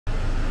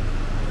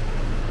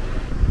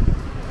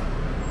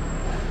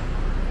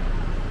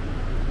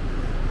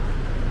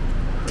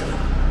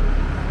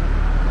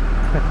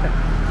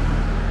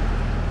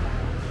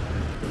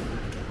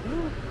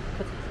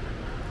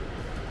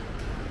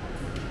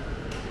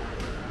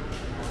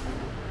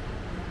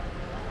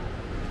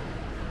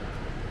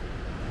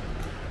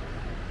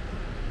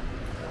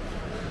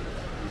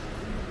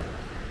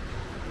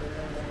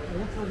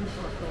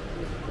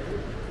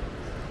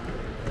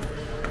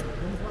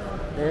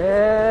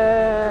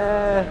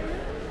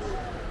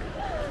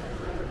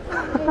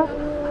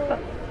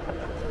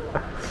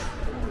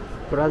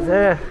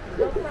Prazer.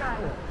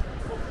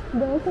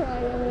 Don't cry,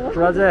 amor.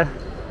 Prazer.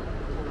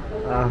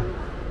 Ah.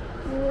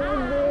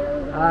 Meu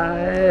Deus.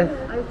 Hi.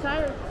 Are you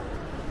tired?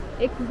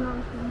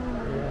 Exhausted.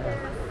 Yeah.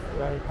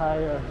 Very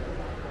tired.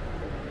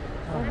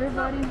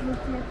 Everybody's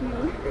looking at you.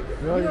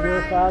 Where's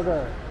your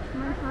father?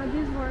 My father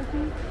is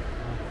working.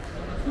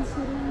 He's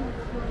sitting on the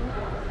floor.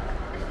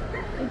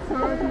 It's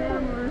hot, né,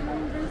 amor?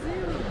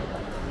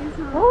 It's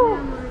hot, né,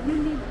 amor? You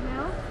need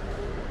milk?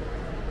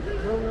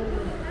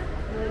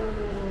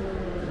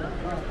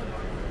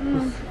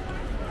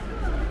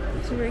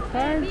 It's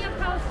recording.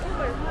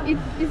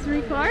 It's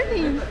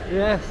recording?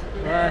 Yes.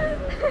 Right.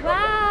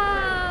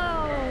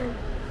 Wow!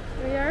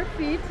 We are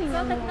fitting.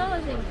 No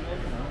technology.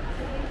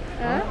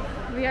 Huh?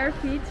 We are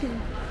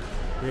fitting.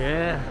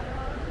 Yeah.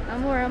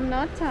 Amor, I'm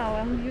not tall.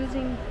 I'm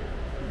using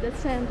the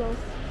sandals.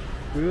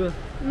 Good.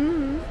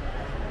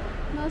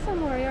 Nossa,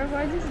 amor, your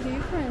voice is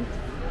different.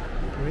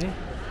 Me?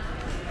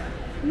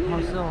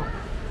 How so?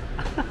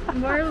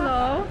 More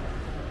low.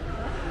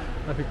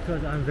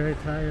 Because I'm very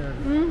tired.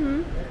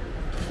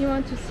 You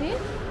want to see?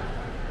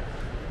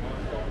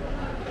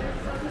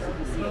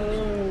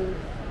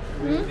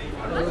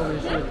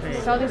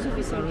 Só o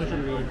suficiente.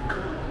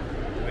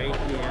 Wait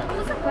here.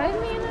 5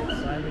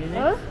 minutes. 5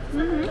 minutes.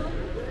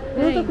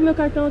 Eu não tô com meu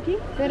cartão aqui?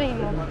 Pera aí,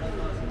 amor.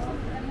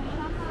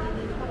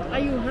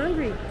 Are you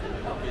hungry?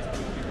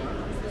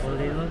 A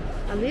little.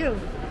 A little?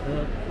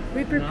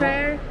 We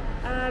prepare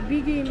a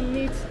big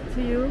meat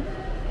to you.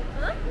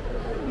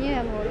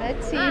 Yeah, amor.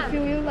 Let's see if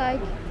you will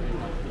like.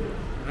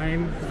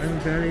 I'm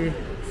very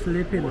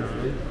sleepy now.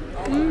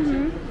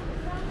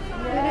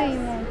 Pera aí,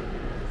 amor.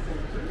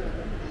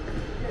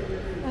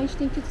 A gente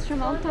tem que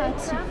chamar um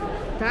táxi.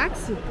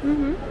 Táxi?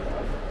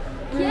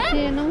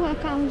 Porque não há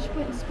carro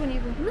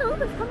disponível. Não,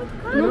 vai ficar muito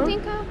caro. Não tem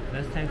carro.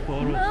 Let's take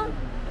photos. Não.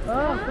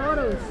 Oh,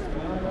 photos.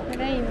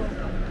 Pera aí, amor.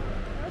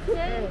 Ok.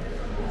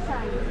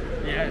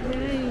 Yes.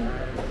 Pera aí.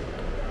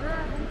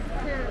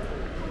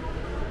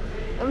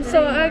 I'm so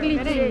ugly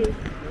today.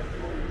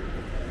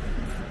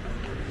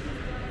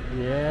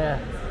 Yeah.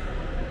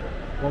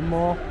 One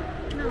more.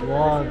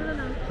 1,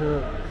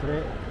 2,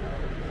 3.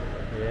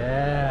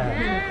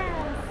 Yeah.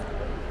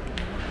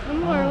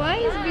 Amor, why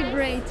is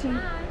vibrating?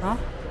 Huh?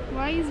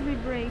 Why is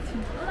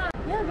vibrating?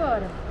 E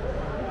agora?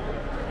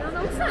 Eu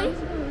não sei.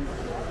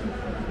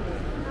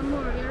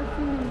 Amor, you're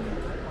filming.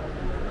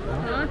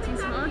 Hot,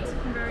 it's hot,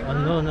 very hot.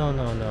 No. Não?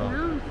 Tá.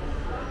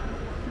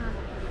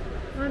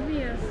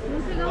 Bia,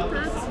 vamos pegar um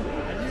táxi.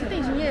 Você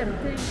tem dinheiro?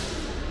 Tem.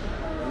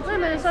 Ué,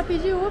 mas eu só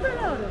pedi Uber,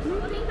 Laura.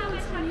 Não tem carro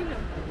disponível.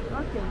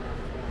 Ok.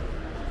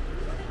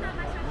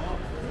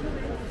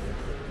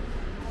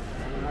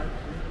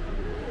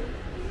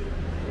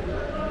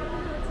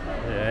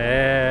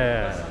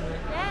 Yeah.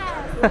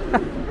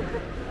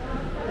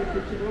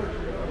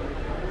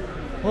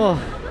 Oh.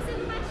 Não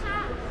consigo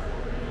baixar.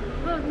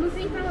 Não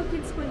tem carro aqui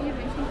disponível,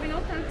 a gente tem que pegar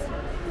o táxi.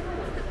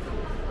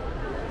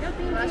 Eu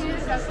tenho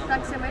dinheiro. Eu acho que o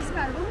táxi é mais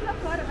caro. Vamos lá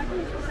fora, vai que a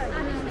gente consegue.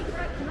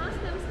 Nós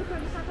temos que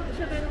perguntar quando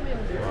chegar no meu.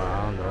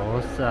 Wow,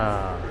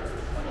 nossa.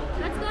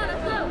 Let's go,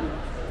 let's go.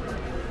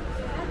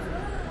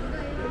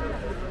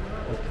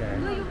 Okay.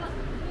 Do you want?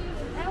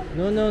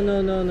 No.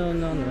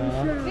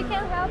 We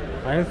can help.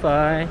 I'm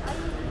fine.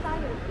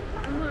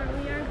 Amor,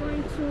 we are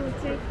going to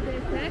take the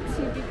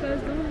taxi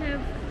because we don't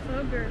have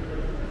Uber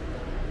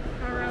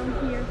around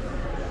here.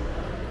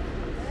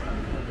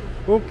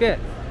 Okay. I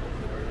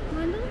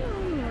don't know,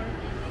 amor.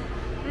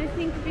 I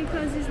think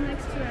because it's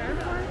next to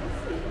airport.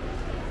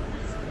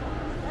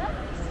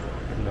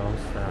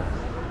 Nossa.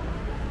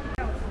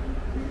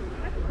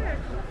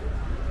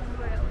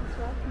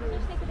 A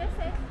gente tem que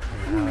descer.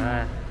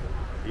 Ah,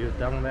 you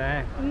down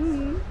there?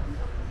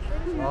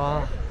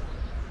 Oh.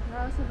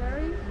 Nossa,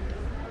 very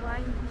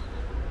windy.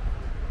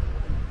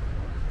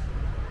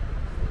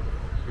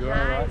 You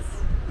alright?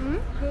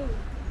 Cool.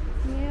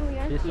 Yeah, we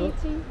are This one?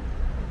 eating.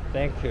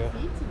 Thank you.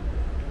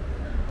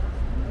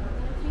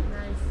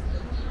 Nice.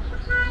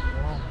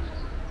 Oh.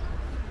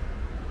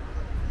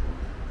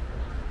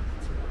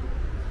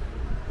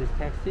 This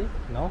taxi?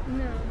 No?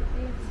 No,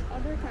 it's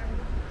other kind.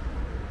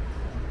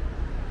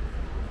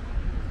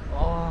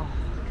 Oh.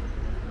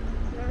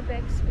 Your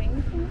back is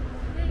painful.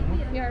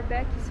 Your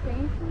back is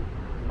painful.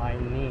 My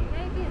knee.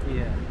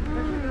 Yeah.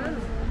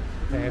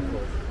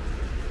 Painful.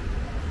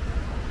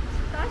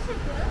 Tá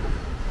chegando?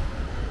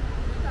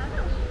 Tá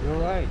não.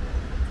 You're right.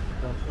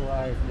 That's why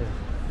I just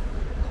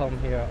come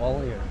here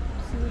earlier.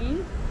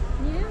 Sim.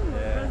 Yeah,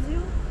 Yeah.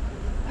 Brazil.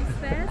 It's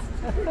fast.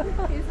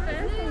 It's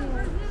fast.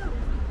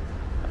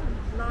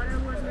 Laura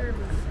was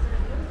nervous.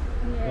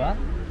 Yeah. What?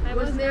 I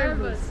was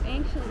nervous.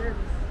 Anxious.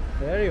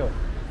 Serio?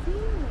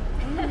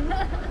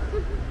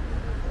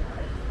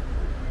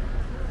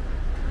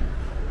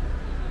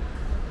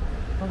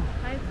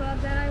 I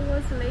thought that I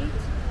was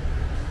late.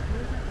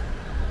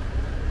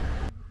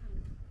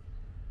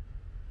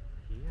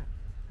 Yeah.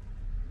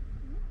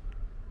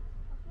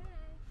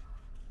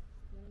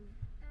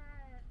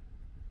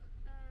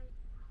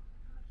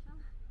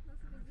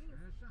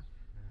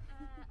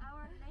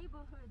 Our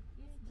neighborhood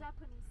is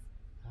Japanese.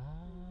 Ah,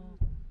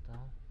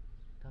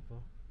 tá.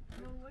 Double.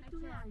 No, we're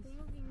too nice.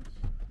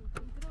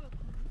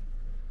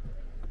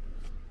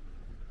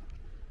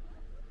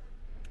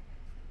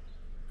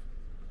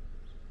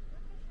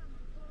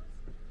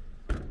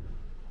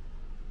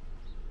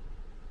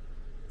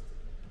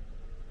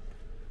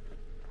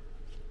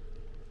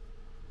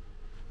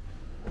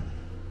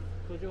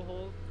 Could you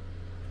hold?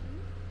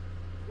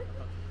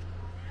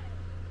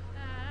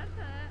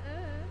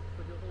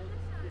 Could you hold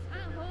this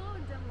camera?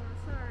 Hold them all,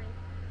 sorry.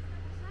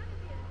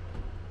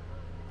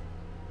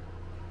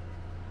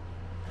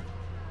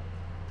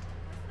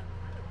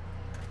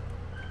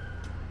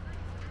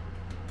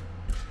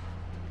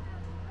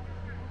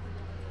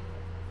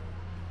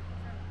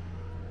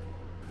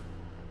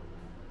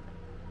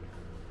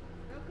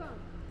 Welcome.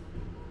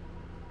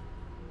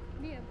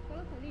 Mia,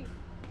 coloca ali.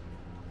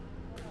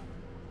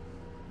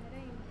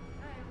 Peraí.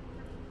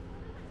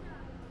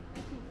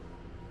 Aqui.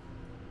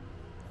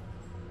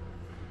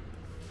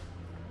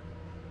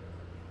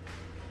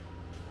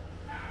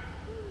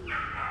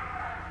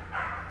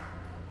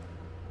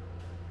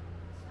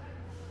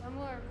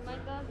 Amor, my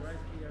dog. Right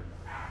here.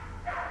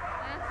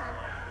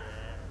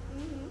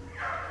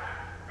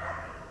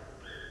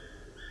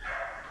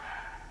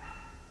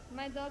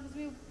 My dogs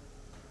will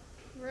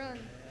run.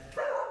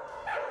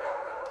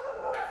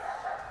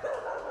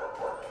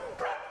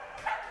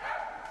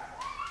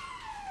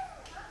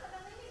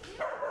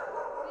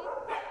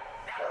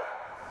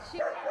 She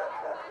will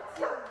bite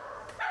you.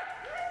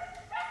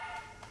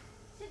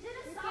 She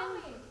didn't saw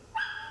me.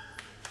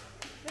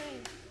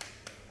 Vem.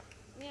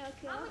 Yeah,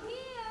 okay. I'm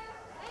here.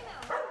 Hey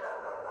now.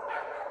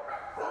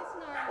 It's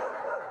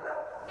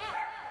normal.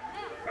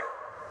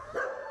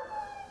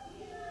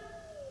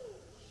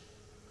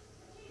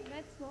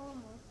 That's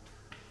normal.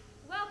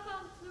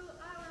 Welcome to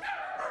our.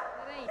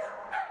 Peraí.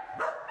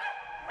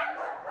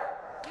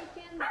 You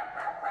can.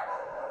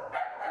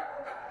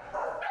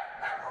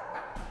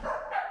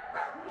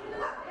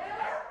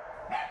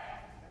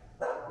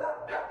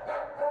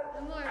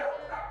 Amor,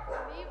 the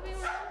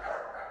living room.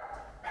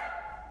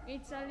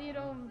 It's a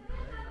little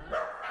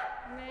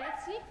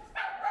messy.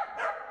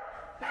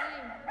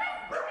 Peraí.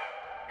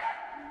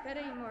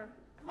 Peraí, amor.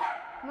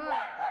 Amor.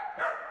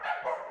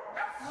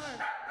 Amor.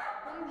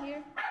 Come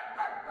here.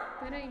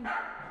 Peraí.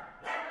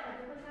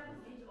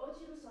 Ou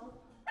tira o som.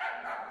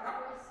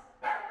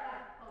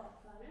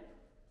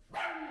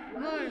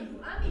 Amor.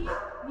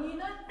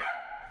 Nina.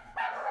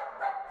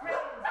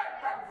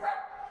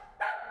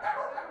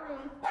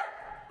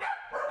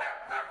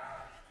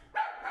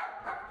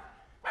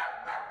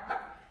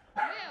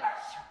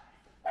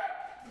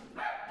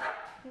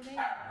 Peraí.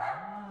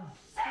 Ah,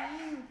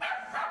 Sim.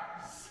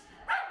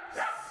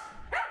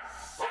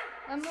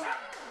 Amor,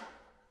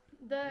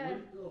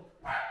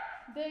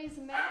 the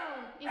smell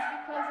is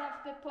because of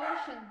the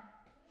potion.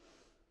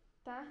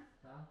 Tá?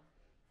 tá.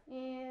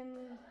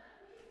 And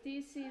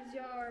this is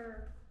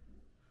your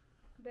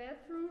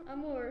bathroom.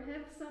 Amor,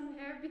 have some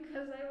hair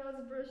because I was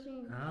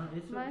brushing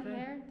It's my okay.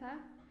 hair, tá?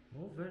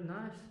 Oh, very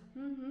nice.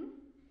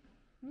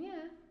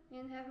 Yeah,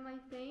 and have my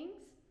things.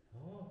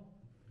 Oh,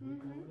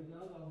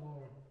 obrigado,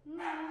 amor.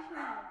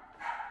 Sure.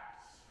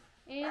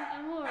 And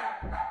amor,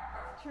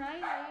 try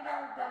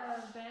later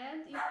the bed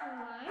if you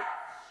like.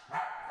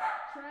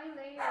 Try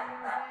later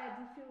your bed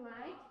if you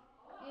like.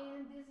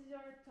 And this is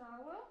your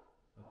towel,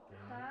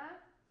 Okay. tá?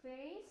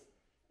 Face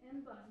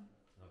and body,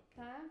 Okay.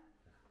 tá?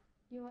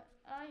 You want?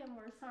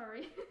 Amor,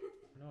 sorry.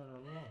 No,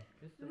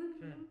 it's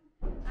okay.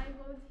 I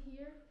hold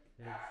here.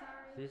 It's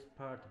Sorry. this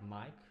part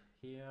mic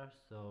here,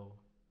 so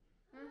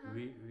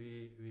we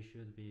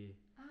should be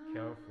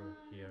careful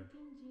here.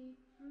 Entendi.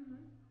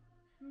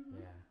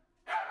 Yeah.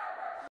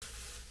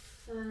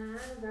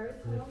 Very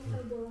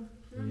comfortable.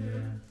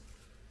 Yeah.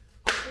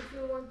 If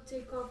you want to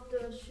take off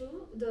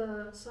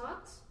the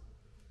socks.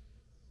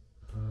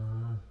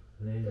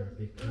 Later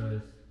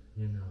because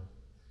you know.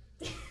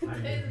 It's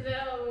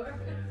well.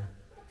 Yeah.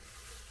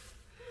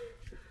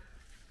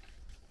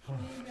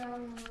 Legal,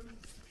 amor.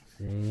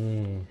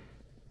 See,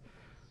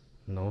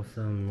 no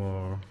some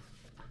more.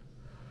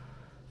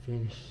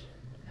 Finish.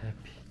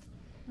 Happy.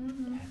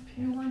 Happy.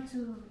 You want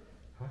to?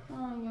 Huh? Oh,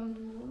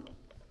 amor.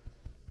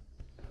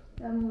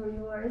 Amor,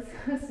 you are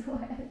so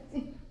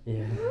sweaty.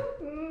 Yeah.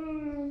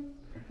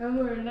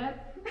 Amor, né?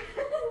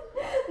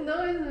 Não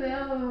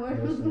smell, amor.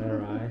 No smell,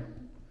 right?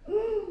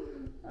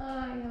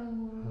 Ai,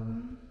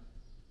 amor.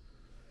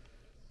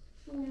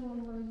 Meu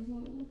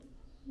amorzinho.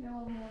 Meu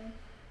amor.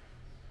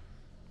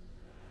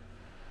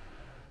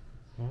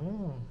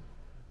 Oh.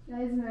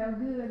 I smell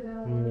good,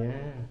 amor.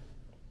 Yeah.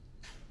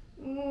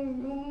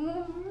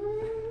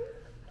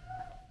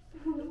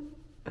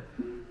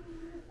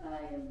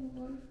 Ai,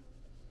 amor.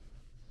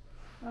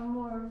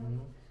 Amor,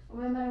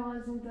 when I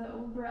was in the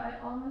Uber, I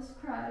almost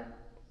cried.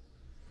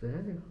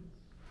 Serio?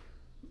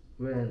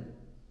 When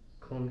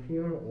come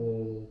here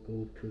or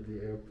go to the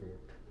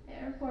airport?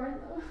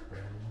 Airport.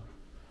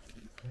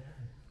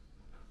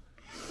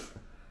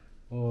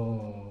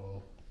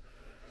 Oh.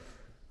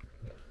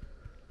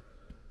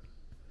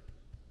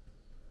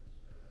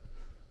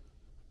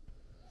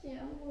 Te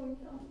amo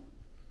muito.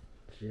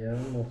 Ti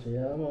amo, ti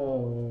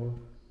amo.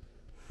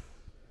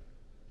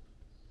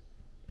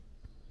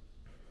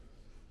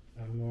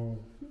 Amor.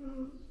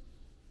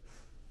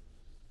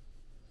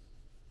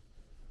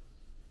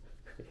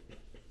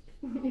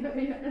 You're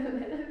a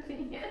little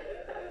thing.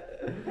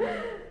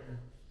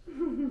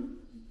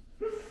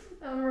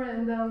 I'm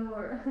random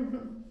or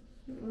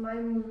my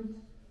mood.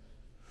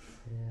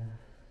 Yeah.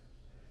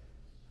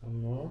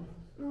 Amor.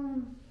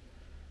 I'm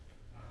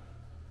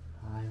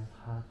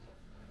hot.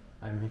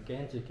 I'm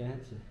quente.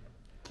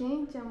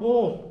 Quente, amor.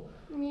 Oh!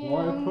 Yeah.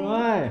 Why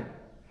cry?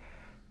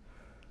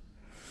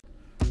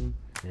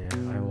 Yeah,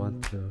 I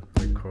want to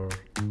record.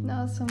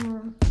 Nossa,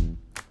 amor.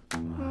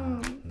 Wow,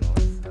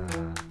 nossa.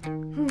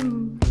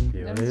 I'm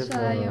Beautiful.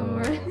 shy,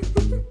 amor.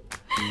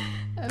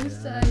 I'm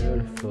shy, amor.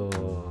 Beautiful.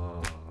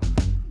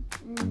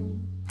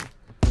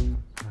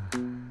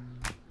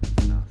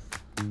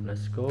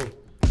 Let's go.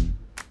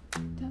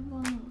 Tá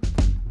bom.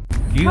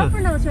 How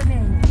pronounce your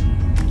name?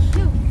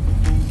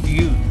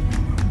 You.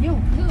 You. You.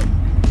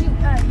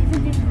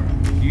 Isn't it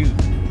You. you?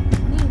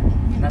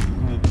 Not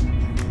good.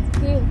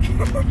 You.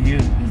 You.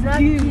 It's not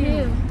you.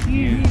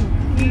 You.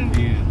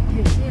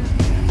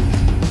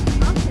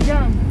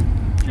 John.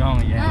 John,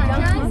 yeah.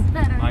 John is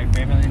better. My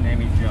family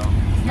name is John.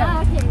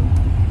 Yeah, okay.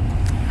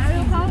 I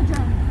will call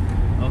John.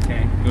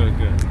 Okay, good.